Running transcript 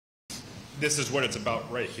this is what it's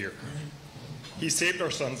about right here. He saved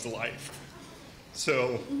our son's life.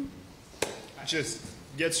 So just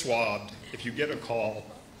get swabbed. If you get a call,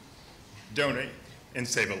 donate and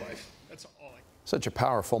save a life. That's all. Such a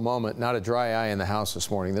powerful moment. Not a dry eye in the house this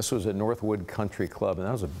morning. This was at Northwood Country Club, and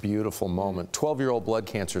that was a beautiful moment. 12-year-old blood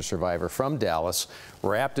cancer survivor from Dallas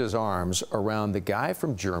wrapped his arms around the guy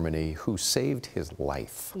from Germany who saved his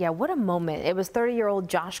life. Yeah, what a moment. It was 30-year-old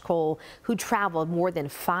Josh Cole who traveled more than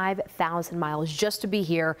 5,000 miles just to be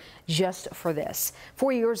here, just for this.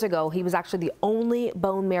 4 years ago, he was actually the only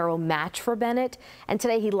bone marrow match for Bennett, and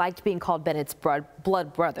today he liked being called Bennett's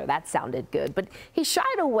blood brother. That sounded good, but he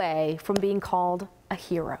shied away from being called a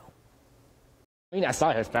hero. I mean, I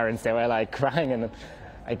saw his parents, they were like crying, and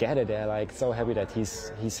I get it, they're like so happy that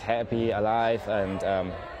he's happy, alive,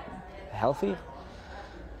 and healthy.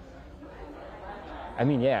 I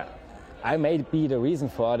mean, yeah, I may be the reason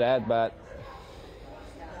for that, but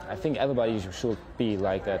I think everybody should be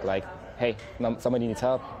like that, like, hey, somebody needs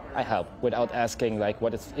help, I help, without asking like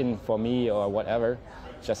what is in for me or whatever,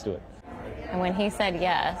 just do it. And when he said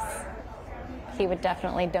yes, he would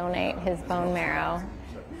definitely donate his bone marrow.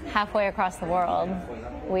 Halfway across the world,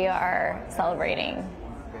 we are celebrating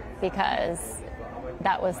because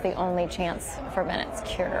that was the only chance for Bennett's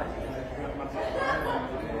cure.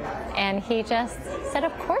 And he just said,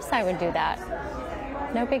 of course I would do that.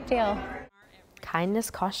 No big deal. Kindness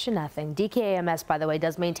costs you nothing. DKAMS, by the way,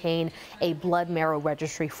 does maintain a blood marrow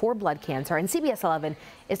registry for blood cancer, and CBS 11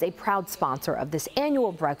 is a proud sponsor of this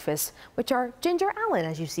annual breakfast, which our Ginger Allen,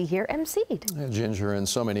 as you see here, emceed. Ginger and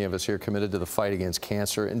so many of us here committed to the fight against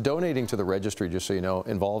cancer, and donating to the registry, just so you know,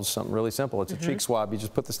 involves something really simple. It's a cheek swab. You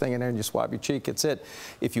just put this thing in there and you swab your cheek. It's it.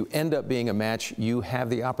 If you end up being a match, you have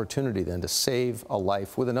the opportunity then to save a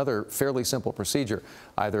life with another fairly simple procedure,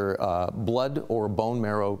 either blood or bone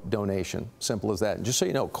marrow donation. Simple as that. And just so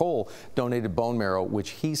you know, Cole donated bone marrow,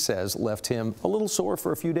 which he says left him a little sore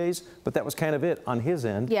for a few days, but that was kind of it on his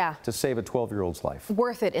end. Yeah. To save a 12-year-old's life.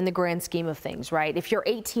 Worth it in the grand scheme of things, right? If you're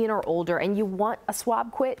 18 or older and you want a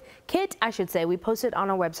swab kit, I should say, we post it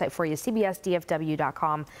on our website for you,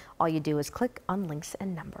 cbsdfw.com. All you do is click on links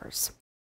and numbers.